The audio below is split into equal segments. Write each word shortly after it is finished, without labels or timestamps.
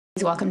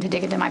She's welcome to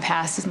dig into my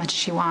past as much as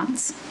she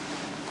wants.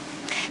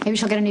 Maybe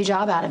she'll get a new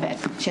job out of it.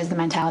 She has the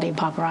mentality of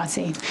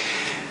paparazzi.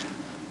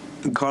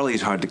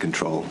 Carly's hard to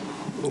control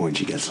when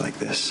she gets like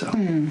this, so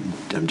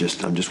I'm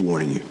just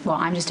warning you. Well,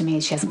 I'm just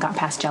amazed she hasn't got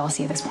past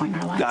jealousy at this point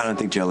in her life. I don't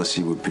think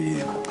jealousy would be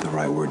the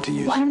right word to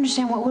use. Well, I don't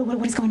understand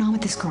what is going on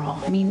with this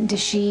girl. I mean,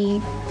 does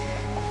she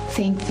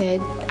think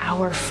that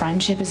our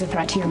friendship is a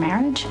threat to your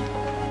marriage?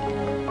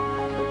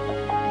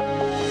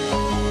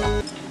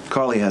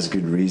 Carly has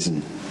good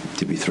reason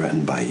to be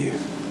threatened by you.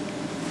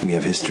 We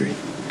have history.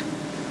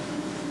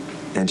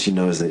 And she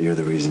knows that you're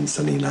the reason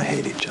Sonny and I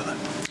hate each other.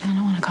 I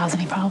don't want to cause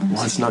any problems.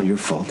 Well, it's not your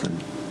fault. And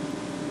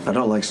I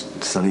don't like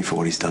Sonny for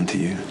what he's done to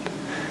you.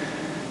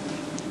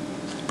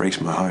 It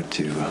breaks my heart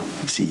to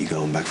see you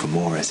going back for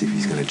more, as if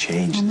he's going to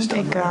change. I'm a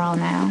big girl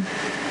now.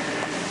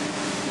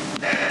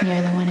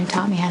 You're the one who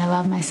taught me how to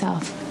love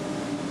myself.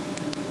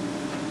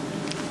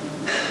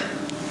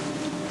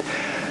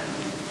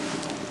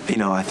 You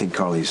know, I think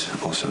Carly's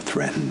also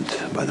threatened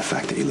by the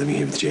fact that you're living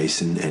here with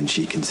Jason, and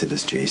she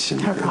considers Jason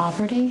her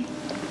property?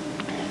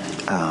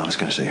 I was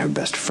going to say her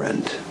best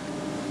friend,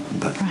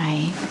 but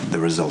right. The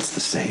result's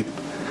the same.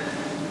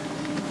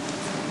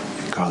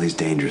 Carly's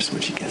dangerous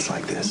when she gets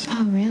like this.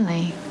 Oh,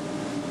 really?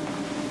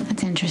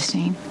 That's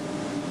interesting.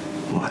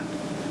 What?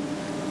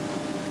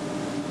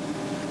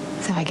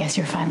 So I guess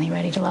you're finally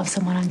ready to love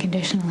someone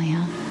unconditionally,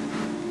 huh?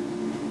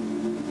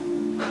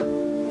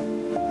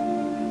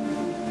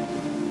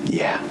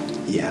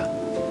 Yeah.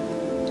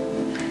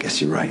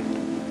 Guess you're right.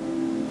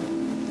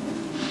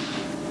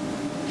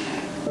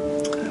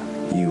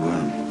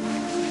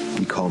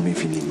 You call me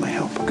if you need my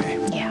help, okay?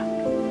 Yeah.